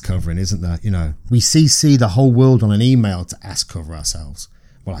of ass covering, isn't there? We CC the whole world on an email to ass cover ourselves.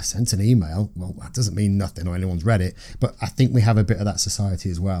 Well, I sent an email. Well, that doesn't mean nothing or anyone's read it. But I think we have a bit of that society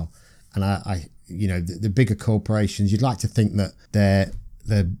as well. And the bigger corporations, you'd like to think that they're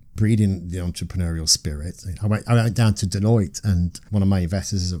breeding the entrepreneurial spirit. I went down to Deloitte, and one of my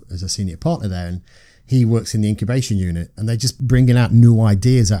investors is a senior partner there, and he works in the incubation unit, and they're just bringing out new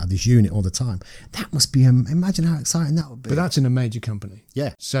ideas out of this unit all the time. That must be, imagine how exciting that would be. But that's in a major company.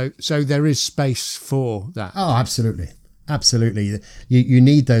 Yeah. So there is space for that. Oh, absolutely. Absolutely. You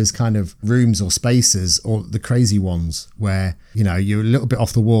need those kind of rooms or spaces, or the crazy ones where, you're a little bit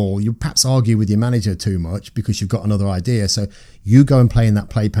off the wall. You perhaps argue with your manager too much because you've got another idea. So you go and play in that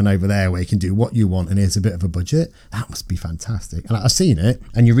playpen over there where you can do what you want and here's a bit of a budget. That must be fantastic. And I've seen it,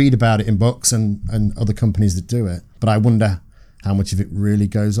 and you read about it in books and other companies that do it. But I wonder how much of it really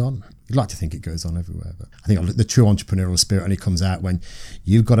goes on. You'd like to think it goes on everywhere, but I think the true entrepreneurial spirit only comes out when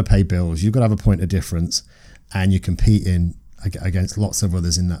you've got to pay bills, you've got to have a point of difference, and you're competing against lots of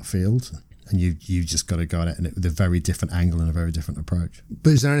others in that field, and you've just got to go at it with a very different angle and a very different approach.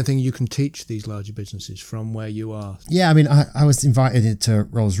 But is there anything you can teach these larger businesses from where you are? Yeah, I was invited into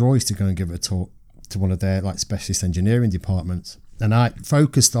Rolls-Royce to go and give a talk to one of their specialist engineering departments, and I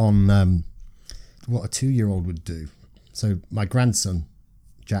focused on what a 2-year-old would do. So my grandson,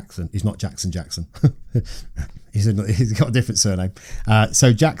 Jackson, he's not Jackson. he's got a different surname.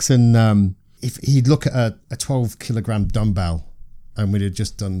 So Jackson, if he'd look at a 12 kilogram dumbbell, and we'd have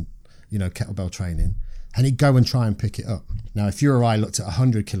just done, kettlebell training, and he'd go and try and pick it up. Now, if you or I looked at a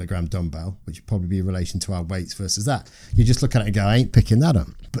 100 kilogram dumbbell, which would probably be in relation to our weights versus that, you just look at it and go, I ain't picking that up.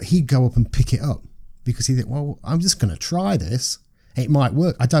 But he'd go up and pick it up because he'd think, well, I'm just going to try this. It might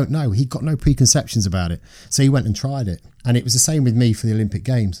work. I don't know. He got no preconceptions about it. So he went and tried it. And it was the same with me for the Olympic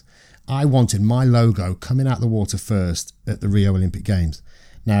Games. I wanted my logo coming out of the water first at the Rio Olympic Games.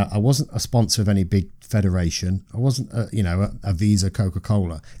 Now, I wasn't a sponsor of any big federation. I wasn't, a Visa,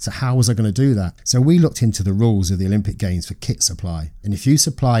 Coca-Cola. So how was I going to do that? So we looked into the rules of the Olympic Games for kit supply. And if you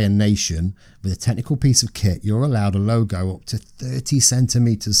supply a nation with a technical piece of kit, you're allowed a logo up to 30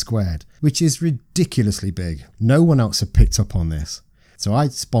 centimetres squared, which is ridiculously big. No one else had picked up on this. So I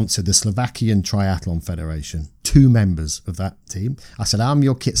sponsored the Slovakian Triathlon Federation, 2 members of that team. I said, I'm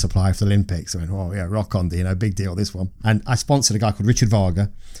your kit supplier for the Olympics. I went, oh yeah, rock on, Dino, big deal, this one. And I sponsored a guy called Richard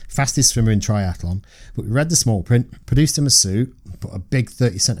Varga, fastest swimmer in triathlon. But we read the small print, produced him a suit, put a big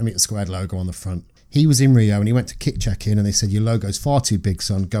 30 centimetre squared logo on the front. He was in Rio and he went to kit check in and they said, your logo's far too big,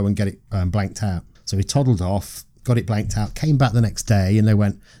 son, go and get it blanked out. So he toddled off, got it blanked out, came back the next day and they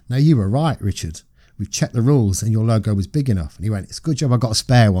went, no, you were right, Richard. We've checked the rules and your logo was big enough. And he went, it's a good job I got a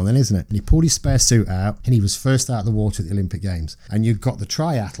spare one then, isn't it? And he pulled his spare suit out and he was first out of the water at the Olympic Games. And you've got the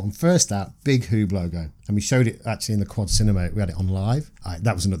triathlon first out, big Hoob logo. And we showed it actually in the Quad Cinema. We had it on live.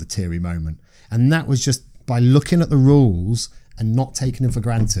 That was another teary moment. And that was just by looking at the rules and not taking them for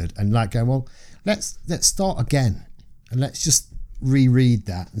granted and going, well, let's start again. And let's just reread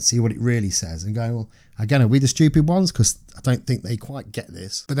that and see what it really says and go, well, again, are we the stupid ones? Because I don't think they quite get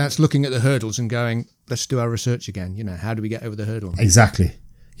this. But that's looking at the hurdles and going, let's do our research again. How do we get over the hurdle? Exactly.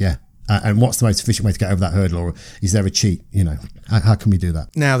 Yeah. And what's the most efficient way to get over that hurdle? Or is there a cheat? How can we do that?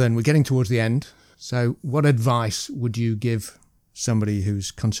 Now then, we're getting towards the end. So what advice would you give somebody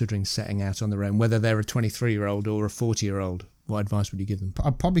who's considering setting out on their own, whether they're a 23-year-old or a 40-year-old? What advice would you give them?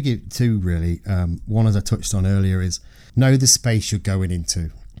 I'd probably give 2, really. One, as I touched on earlier, is know the space you're going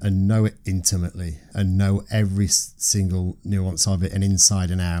into and know it intimately and know every single nuance of it and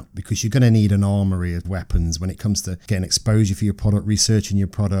inside and out, because you're going to need an armory of weapons when it comes to getting exposure for your product, researching your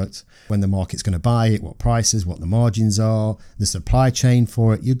product, when the market's going to buy it, what prices, what the margins are, the supply chain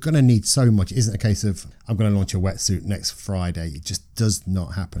for it. You're going to need so much. It isn't a case of, I'm going to launch a wetsuit next Friday. It just does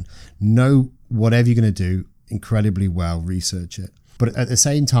not happen. Know whatever you're going to do incredibly well, research it. But at the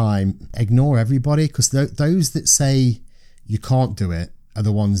same time, ignore everybody, because those that say you can't do it are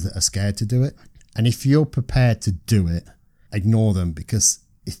the ones that are scared to do it. And if you're prepared to do it, ignore them, because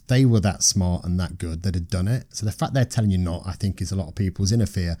if they were that smart and that good, they'd have done it. So the fact they're telling you not, I think, is a lot of people's inner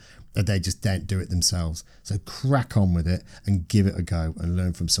fear that they just don't do it themselves. So crack on with it and give it a go and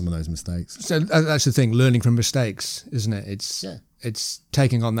learn from some of those mistakes. So that's the thing, learning from mistakes, isn't it? It's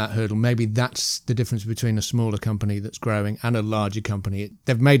taking on that hurdle. Maybe that's the difference between a smaller company that's growing and a larger company.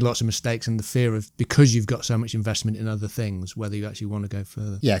 They've made lots of mistakes, and the fear of, because you've got so much investment in other things, whether you actually want to go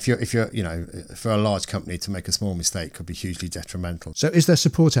further. Yeah, if you're for a large company to make a small mistake could be hugely detrimental. So is there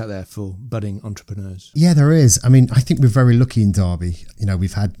support out there for budding entrepreneurs? Yeah, there is. I mean, I think we're very lucky in Derby.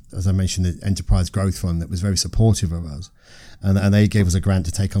 We've had, as I mentioned, the Enterprise Growth Fund that was very supportive of us. And they gave us a grant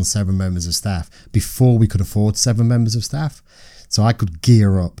to take on 7 members of staff before we could afford 7 members of staff. So I could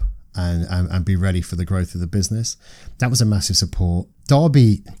gear up and be ready for the growth of the business. That was a massive support.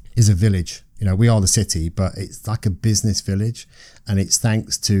 Derby is a village. We are the city, but it's like a business village. And it's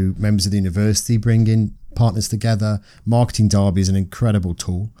thanks to members of the university bringing partners together. Marketing Derby is an incredible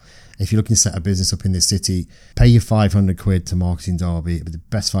tool. If you're looking to set a business up in this city, pay your 500 quid to Marketing Derby. It'll be the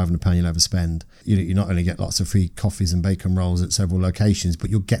best £500 you'll ever spend. You not only get lots of free coffees and bacon rolls at several locations, but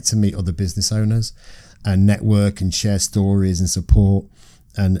you'll get to meet other business owners and network and share stories and support.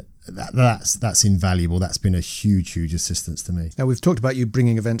 And that's invaluable. That's been a huge assistance to me. Now, we've talked about you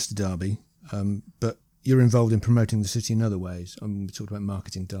bringing events to Derby, but you're involved in promoting the city in other ways. We talked about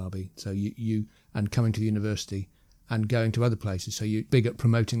Marketing Derby. So you and coming to the university and going to other places. So you're big at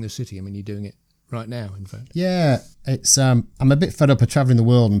promoting the city. I mean, you're doing it right now, in fact. Yeah, it's I'm a bit fed up of travelling the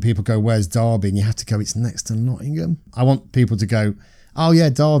world and people go, where's Derby? And you have to go, it's next to Nottingham. I want people to go, oh yeah,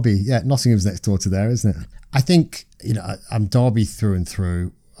 Derby. Yeah, Nottingham's next door to there, isn't it? I think, I'm Derby through and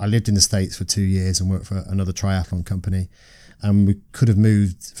through. I lived in the States for 2 years and worked for another triathlon company. And we could have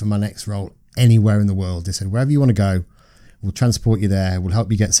moved for my next role anywhere in the world. They said, wherever you want to go, we'll transport you there. We'll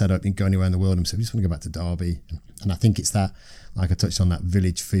help you get set up. You can go anywhere in the world. And so we just want to go back to Derby. And I think it's that, like I touched on, that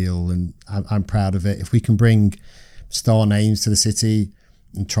village feel. And I'm proud of it. If we can bring star names to the city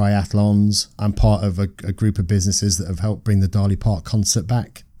and triathlons, I'm part of a group of businesses that have helped bring the Darley Park concert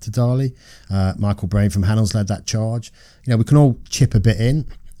back to Darley. Michael Brain from Hannell's led that charge. We can all chip a bit in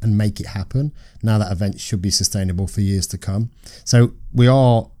and make it happen. Now that event should be sustainable for years to come. So we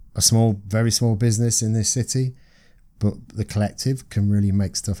are a very small business in this city, but the collective can really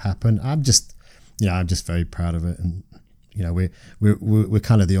make stuff happen. I'm just very proud of it. And, we're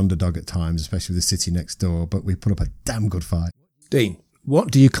kind of the underdog at times, especially with the city next door, but we put up a damn good fight. Dean,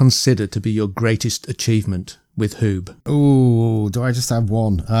 what do you consider to be your greatest achievement with Hoob? Oh, do I just have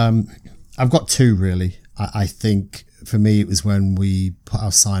one? I've got 2 really. I think for me it was when we put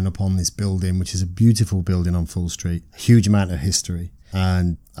our sign up on this building, which is a beautiful building on Full Street, a huge amount of history.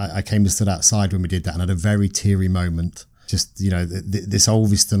 And I came and stood outside when we did that and had a very teary moment. Just, this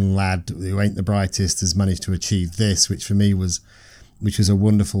Ulverston lad who ain't the brightest has managed to achieve this, which for me was a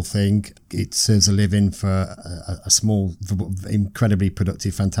wonderful thing. It serves a living for a small, incredibly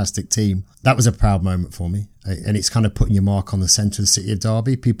productive, fantastic team. That was a proud moment for me. And it's kind of putting your mark on the centre of the city of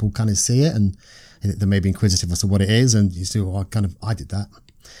Derby. People kind of see it and they may be inquisitive as to what it is. And you say, well, I did that.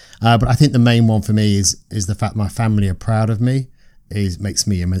 But I think the main one for me is the fact my family are proud of me. It makes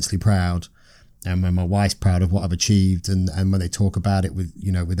me immensely proud. And when my wife's proud of what I've achieved and when they talk about it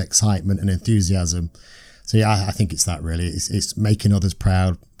with excitement and enthusiasm. So yeah, I think it's that really. It's making others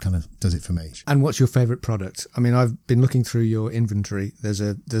proud kind of does it for me. And what's your favourite product? I mean, I've been looking through your inventory.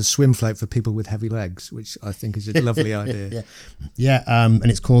 There's swim float for people with heavy legs, which I think is a lovely idea. Yeah. And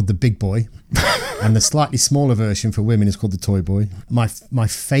it's called the Big Boy. And the slightly smaller version for women is called the Toy Boy. My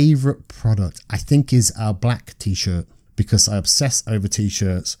favourite product, I think, is our black T-shirt, because I obsess over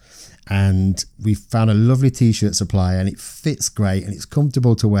T-shirts. And we found a lovely T-shirt supplier and it fits great and it's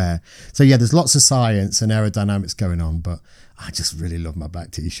comfortable to wear. So yeah, there's lots of science and aerodynamics going on, but I just really love my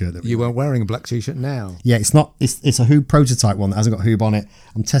black T-shirt. You weren't wearing a black T-shirt now. Yeah, it's a Hoob prototype one that hasn't got Hoob on it.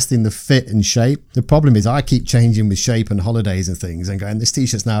 I'm testing the fit and shape. The problem is I keep changing with shape and holidays and things and going, this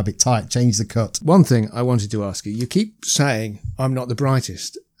T-shirt's now a bit tight, change the cut. One thing I wanted to ask you keep saying I'm not the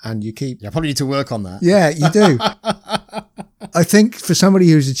brightest and you keep... Yeah, I probably need to work on that. Yeah, you do. I think for somebody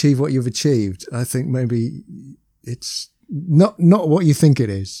who's achieved what you've achieved, I think maybe it's not what you think it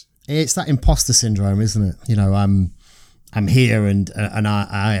is. It's that imposter syndrome, isn't it? I'm here and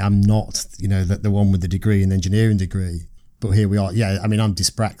I am not, the one with the degree, an engineering degree. But here we are. Yeah, I mean, I'm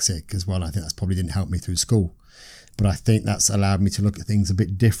dyspraxic as well. I think that's probably didn't help me through school. But I think that's allowed me to look at things a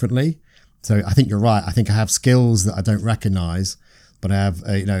bit differently. So I think you're right. I think I have skills that I don't recognise, but I have,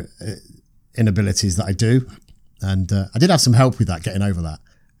 inabilities that I do. And I did have some help with that, getting over that.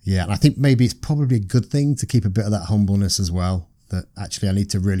 Yeah, and I think maybe it's probably a good thing to keep a bit of that humbleness as well, that actually I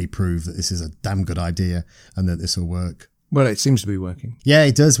need to really prove that this is a damn good idea and that this will work. Well, it seems to be working. Yeah,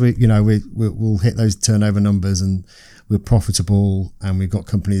 it does. We'll hit those turnover numbers and we're profitable, and we've got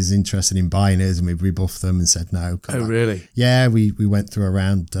companies interested in buying us, and we've rebuffed them and said no. Oh, really? Yeah, we went through a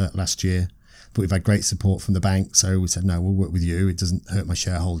round last year, but we've had great support from the bank. So we said, no, we'll work with you. It doesn't hurt my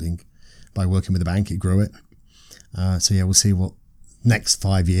shareholding by working with the bank. It grew it. So yeah, we'll see what next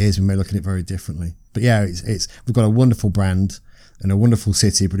 5 years we may look at it very differently. But yeah, we've got a wonderful brand and a wonderful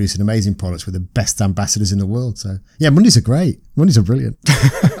city producing amazing products with the best ambassadors in the world. So yeah, Mondays are great. Mondays are brilliant.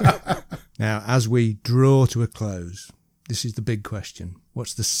 Now, as we draw to a close, this is the big question.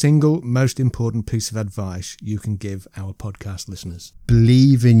 What's the single most important piece of advice you can give our podcast listeners?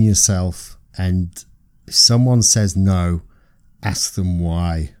 Believe in yourself, and if someone says no, ask them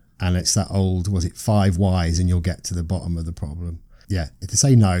why. And it's that old, was it 5 whys, and you'll get to the bottom of the problem. Yeah, if they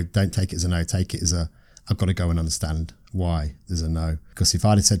say no, don't take it as a no. Take it as I've got to go and understand why there's a no. Because if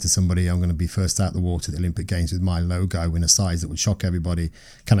I'd have said to somebody, I'm going to be first out the water at the Olympic Games with my logo in a size that would shock everybody,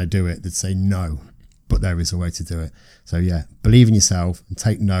 can I do it? They'd say no, but there is a way to do it. So yeah, believe in yourself and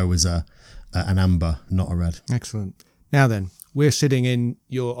take no as an amber, not a red. Excellent. Now then, we're sitting in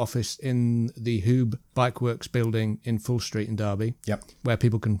your office in the Hoob Bikeworks building in Full Street in Derby. Yep. Where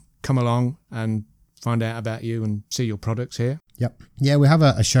people can come along and find out about you and see your products here. Yep. Yeah, we have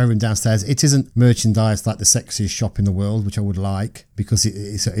a showroom downstairs. It isn't merchandise like the sexiest shop in the world, which I would like, because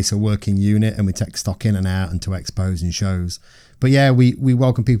it's a working unit and we take stock in and out and to expos and shows. But yeah, we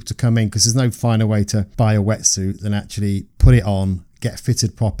welcome people to come in, because there's no finer way to buy a wetsuit than actually put it on, get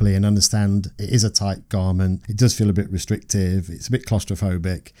fitted properly and understand it is a tight garment. It does feel a bit restrictive. It's a bit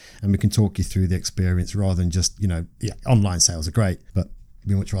claustrophobic, and we can talk you through the experience rather than just, online sales are great, but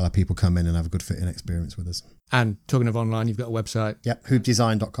we much rather people come in and have a good fitting experience with us. And talking of online, you've got a website. Yep,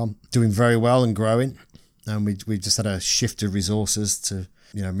 hoobdesign.com. Doing very well and growing. And we've just had a shift of resources to,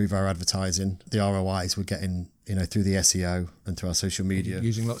 move our advertising. The ROIs we're getting, through the SEO and through our social media.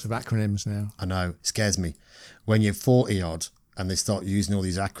 Using lots of acronyms now. I know, it scares me. When you're 40 odd and they start using all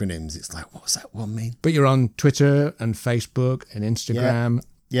these acronyms, it's like, what's that one mean? But you're on Twitter and Facebook and Instagram.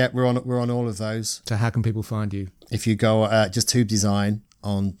 Yeah, we're on all of those. So how can people find you? If you go just Hoob Design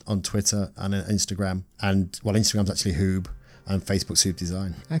on Twitter and Instagram, and Instagram's actually Hoob and Facebook's Hoob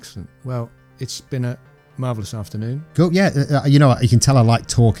Design. Excellent. Well, it's been a marvellous afternoon. Cool. Yeah, you can tell I like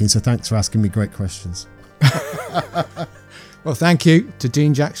talking, so thanks for asking me great questions. Well, thank you to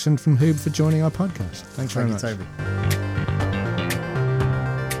Dean Jackson from Hoob for joining our podcast. Thanks very much. Toby.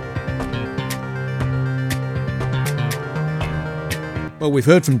 Well, we've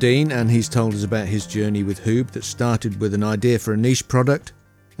heard from Dean, and he's told us about his journey with Hoob that started with an idea for a niche product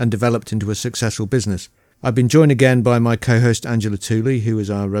and developed into a successful business. I've been joined again by my co-host Angela Tooley, who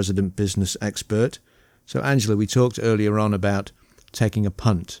is our resident business expert. So Angela, we talked earlier on about taking a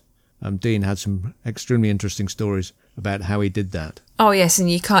punt. Dean had some extremely interesting stories about how he did that. Oh yes,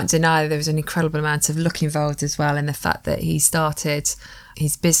 and you can't deny there was an incredible amount of luck involved as well, in the fact that he started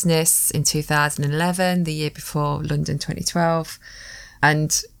his business in 2011, the year before London 2012.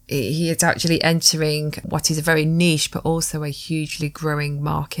 And he is actually entering what is a very niche but also a hugely growing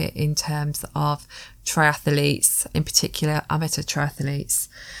market in terms of triathletes, in particular amateur triathletes.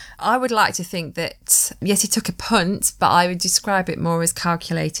 I would like to think that, yes, he took a punt, but I would describe it more as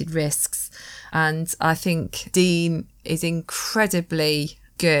calculated risks. And I think Dean is incredibly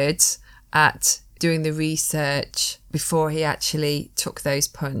good at doing the research before he actually took those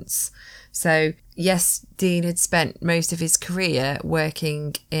punts. So yes, Dean had spent most of his career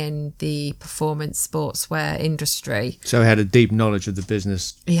working in the performance sportswear industry. So he had a deep knowledge of the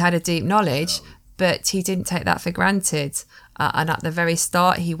business. He had a deep knowledge, but he didn't take that for granted. And at the very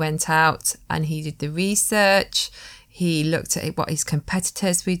start, he went out and he did the research. He looked at what his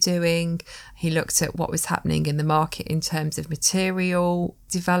competitors were doing. He looked at what was happening in the market in terms of material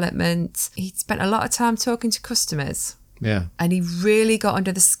development. He spent a lot of time talking to customers. Yeah. And he really got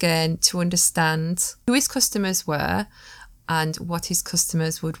under the skin to understand who his customers were and what his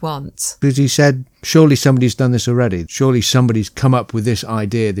customers would want. Because he said, surely somebody's done this already. Surely somebody's come up with this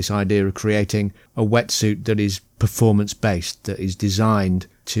idea of creating a wetsuit that is performance-based, that is designed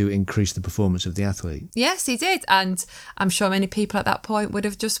to increase the performance of the athlete. Yes, he did. And I'm sure many people at that point would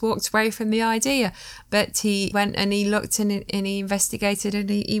have just walked away from the idea. But he went and he looked and he investigated and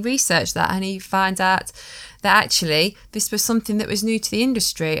he researched that, and he found out that actually this was something that was new to the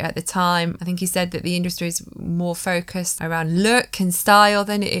industry at the time. I think he said that the industry is more focused around look and style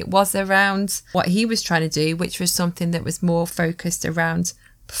than it was around what he was trying to do, which was something that was more focused around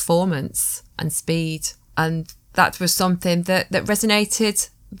performance and speed. And that was something that resonated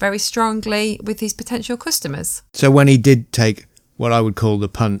very strongly with his potential customers. So when he did take what I would call the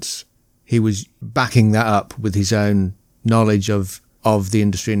punts, he was backing that up with his own knowledge of the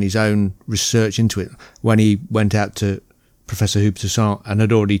industry and his own research into it. When he went out to Professor Hoob and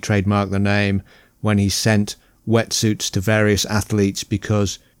had already trademarked the name, when he sent wetsuits to various athletes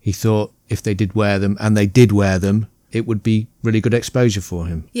because he thought if they did wear them, and they did wear them, it would be really good exposure for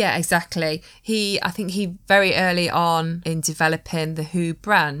him. Yeah, exactly. I think he very early on in developing the Hoob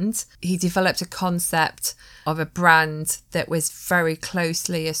brand, he developed a concept of a brand that was very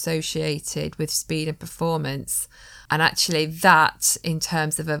closely associated with speed and performance. And actually that, in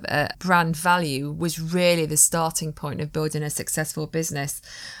terms of a brand value, was really the starting point of building a successful business.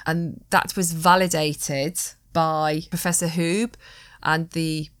 And that was validated by Professor Hoob and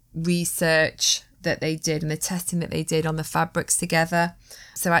the research that they did and the testing that they did on the fabrics together.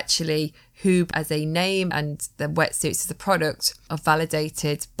 So actually Hoob as a name and the wetsuits as a product are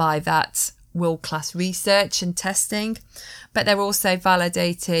validated by that world-class research and testing, but they're also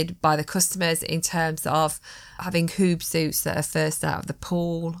validated by the customers in terms of having Hoob suits that are first out of the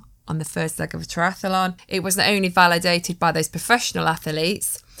pool on the first leg of a triathlon. It was not only validated by those professional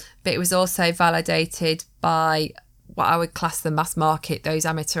athletes, but it was also validated by what I would class the mass market, those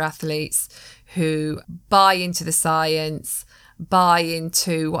amateur athletes who buy into the science, buy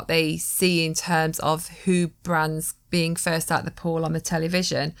into what they see in terms of Hoob brands being first out the pool on the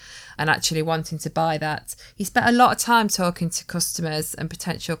television and actually wanting to buy that. He spent a lot of time talking to customers and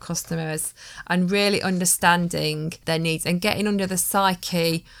potential customers and really understanding their needs and getting under the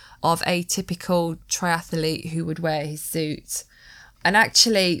psyche of a typical triathlete who would wear his suit. And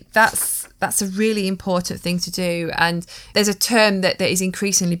actually, that's a really important thing to do. And there's a term that is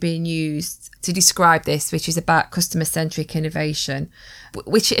increasingly being used to describe this, which is about customer-centric innovation,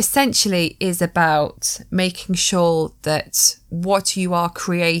 which essentially is about making sure that what you are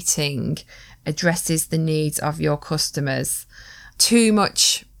creating addresses the needs of your customers. Too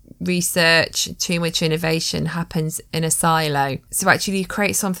much research, too much innovation happens in a silo. So actually you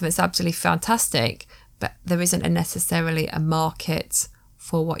create something that's absolutely fantastic, but there isn't necessarily a market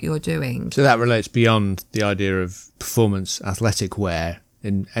for what you're doing. So that relates beyond the idea of performance athletic wear.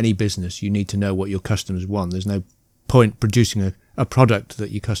 In any business, you need to know what your customers want. There's no point producing a product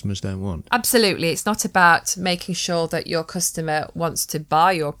that your customers don't want. Absolutely. It's not about making sure that your customer wants to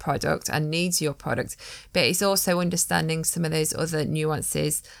buy your product and needs your product, but it's also understanding some of those other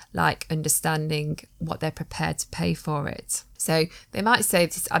nuances, like understanding what they're prepared to pay for it. So they might say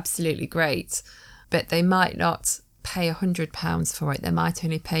this is absolutely great, but they might not pay £100 for it. They might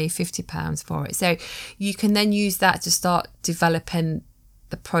only pay £50 for it. So you can then use that to start developing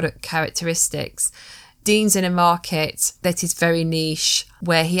the product characteristics. Dean's in a market that is very niche,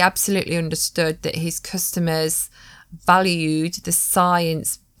 where he absolutely understood that his customers valued the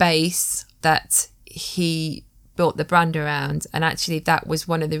science base that he built the brand around, and actually that was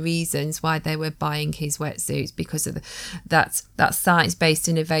one of the reasons why they were buying his wetsuits, because of that science-based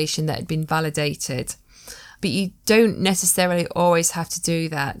innovation that had been validated. But you don't necessarily always have to do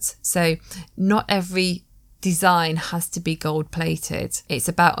that. So not every design has to be gold plated. It's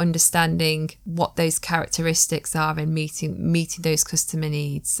about understanding what those characteristics are and meeting those customer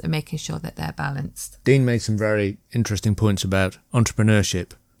needs and making sure that they're balanced. Dean made some very interesting points about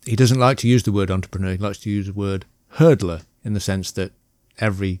entrepreneurship. He doesn't like to use the word entrepreneur, he likes to use the word hurdler, in the sense that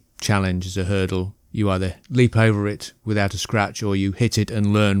every challenge is a hurdle. You either leap over it without a scratch, or you hit it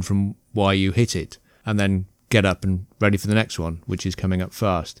and learn from why you hit it, and then get up and ready for the next one, which is coming up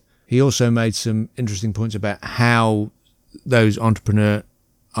fast. He also made some interesting points about how those entrepreneur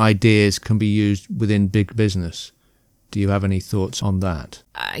ideas can be used within big business. Do you have any thoughts on that?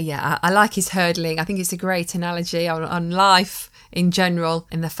 Yeah, I like his hurdling. I think it's a great analogy on life in general,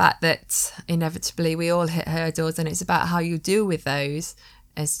 in the fact that inevitably we all hit hurdles, and it's about how you deal with those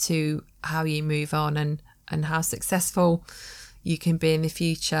as to how you move on and how successful you can be in the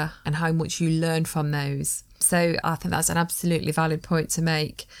future and how much you learn from those. So I think that's an absolutely valid point to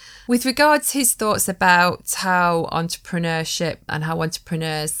make. With regards to his thoughts about how entrepreneurship and how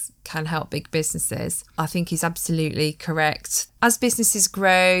entrepreneurs can help big businesses, I think he's absolutely correct. As businesses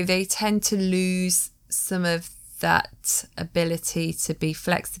grow, they tend to lose some of that ability to be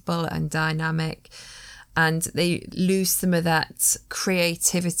flexible and dynamic, and they lose some of that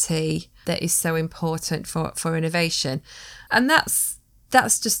creativity that is so important for innovation. And that's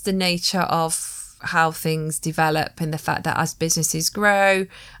just the nature of how things develop, in the fact that as businesses grow,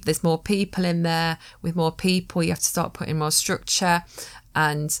 there's more people in there. With more people, you have to start putting more structure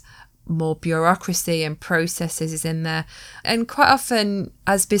and more bureaucracy and processes is in there. And quite often,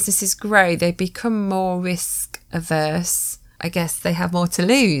 as businesses grow, they become more risk averse. I guess they have more to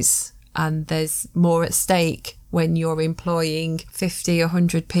lose, and there's more at stake when you're employing 50 or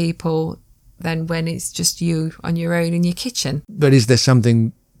 100 people than when it's just you on your own in your kitchen. But is there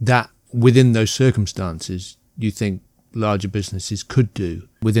something that within those circumstances you think larger businesses could do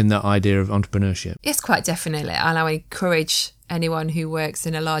within that idea of entrepreneurship? Yes, quite definitely. And I encourage anyone who works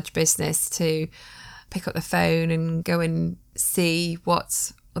in a large business to pick up the phone and go and see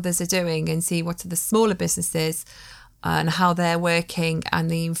what others are doing and see what are the smaller businesses and how they're working and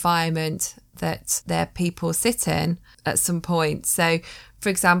the environment that their people sit in at some point. So, for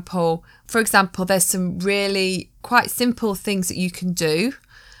example, there's some really quite simple things that you can do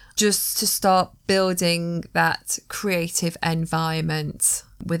just to start building that creative environment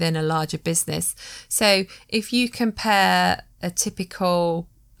within a larger business. So if you compare a typical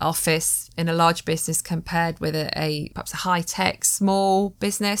office in a large business compared with perhaps a high-tech small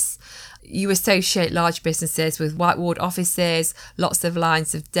business, you associate large businesses with whitewalled offices, lots of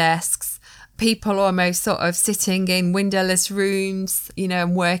lines of desks, people almost sort of sitting in windowless rooms,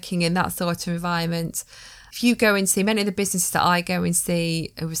 and working in that sort of environment. If you go and see many of the businesses that I go and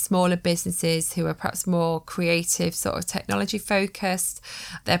see who are smaller businesses who are perhaps more creative, sort of technology focused,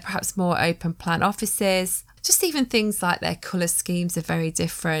 they're perhaps more open plan offices. Just even things like their colour schemes are very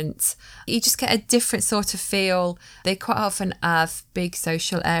different. You just get a different sort of feel. They quite often have big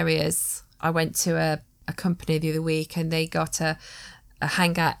social areas. I went to a company the other week and they got a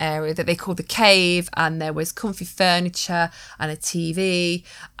hangout area that they called the Cave, and there was comfy furniture and a TV,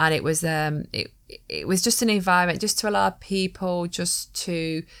 and it was it was just an environment just to allow people just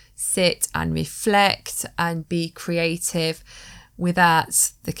to sit and reflect and be creative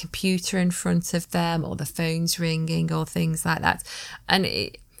without the computer in front of them or the phones ringing or things like that. And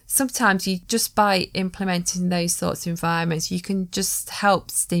sometimes you just by implementing those sorts of environments, you can just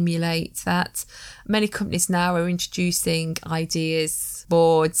help stimulate that. Many companies now are introducing ideas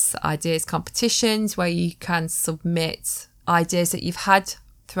boards, ideas competitions where you can submit ideas that you've had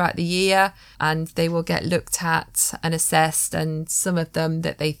throughout the year and they will get looked at and assessed, and some of them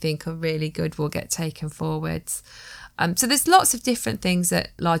that they think are really good will get taken forwards. So there's lots of different things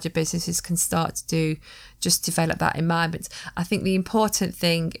that larger businesses can start to do, just develop that environment. I think the important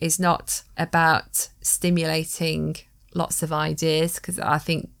thing is not about stimulating lots of ideas, because I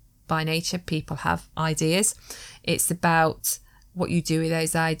think by nature people have ideas. It's about what you do with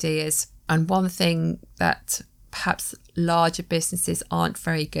those ideas. And one thing that perhaps larger businesses aren't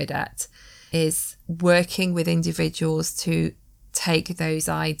very good at is working with individuals to take those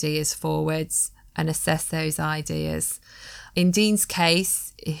ideas forwards and assess those ideas. In Dean's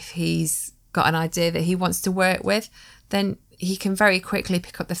case, if he's got an idea that he wants to work with, then he can very quickly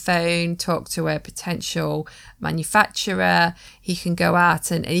pick up the phone, talk to a potential manufacturer. He can go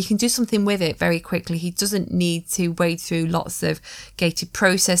out and he can do something with it very quickly. He doesn't need to wade through lots of gated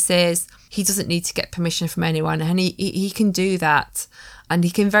processes. He doesn't need to get permission from anyone, and he can do that. And he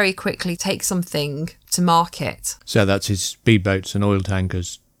can very quickly take something to market. So that's his speedboats and oil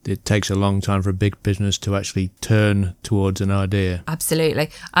tankers. It takes a long time for a big business to actually turn towards an idea.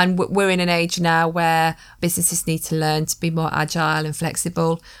 Absolutely. And we're in an age now where businesses need to learn to be more agile and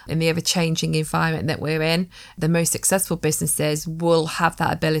flexible in the ever-changing environment that we're in. The most successful businesses will have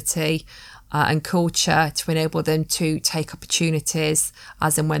that ability and culture to enable them to take opportunities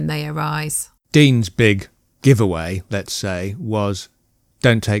as and when they arise. Dean's big giveaway, let's say, was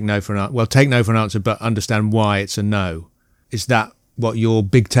don't take no for an answer. Well, take no for an answer, but understand why it's a no. Is that what your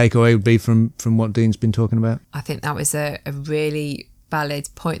big takeaway would be from what Dean's been talking about? I think that was a really valid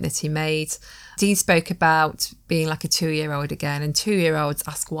point that he made. Dean spoke about being like a 2-year-old again, and 2-year-olds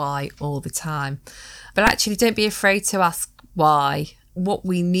ask why all the time. But actually, don't be afraid to ask why. What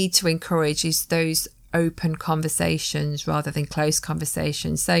we need to encourage is those open conversations rather than closed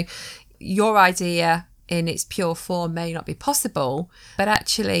conversations. So your idea in its pure form may not be possible, but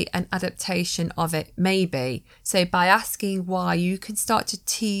actually an adaptation of it may be. So by asking why, you can start to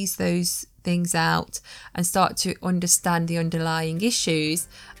tease those things out and start to understand the underlying issues.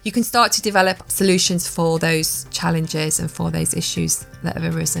 You can start to develop solutions for those challenges and for those issues that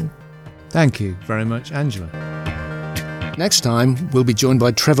have arisen. Thank you very much, Angela. Next time, we'll be joined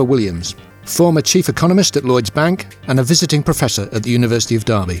by Trevor Williams, former chief economist at Lloyds Bank and a visiting professor at the University of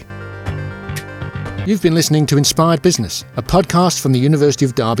Derby. You've been listening to Inspired Business, a podcast from the University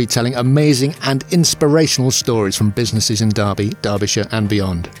of Derby telling amazing and inspirational stories from businesses in Derby, Derbyshire and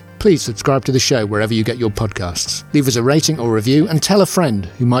beyond. Please subscribe to the show wherever you get your podcasts. Leave us a rating or review and tell a friend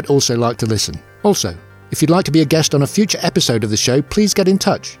who might also like to listen. Also, if you'd like to be a guest on a future episode of the show, please get in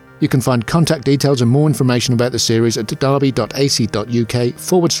touch. You can find contact details and more information about the series at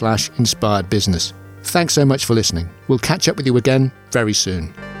derby.ac.uk/inspired business. Thanks so much for listening. We'll catch up with you again very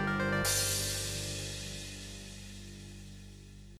soon.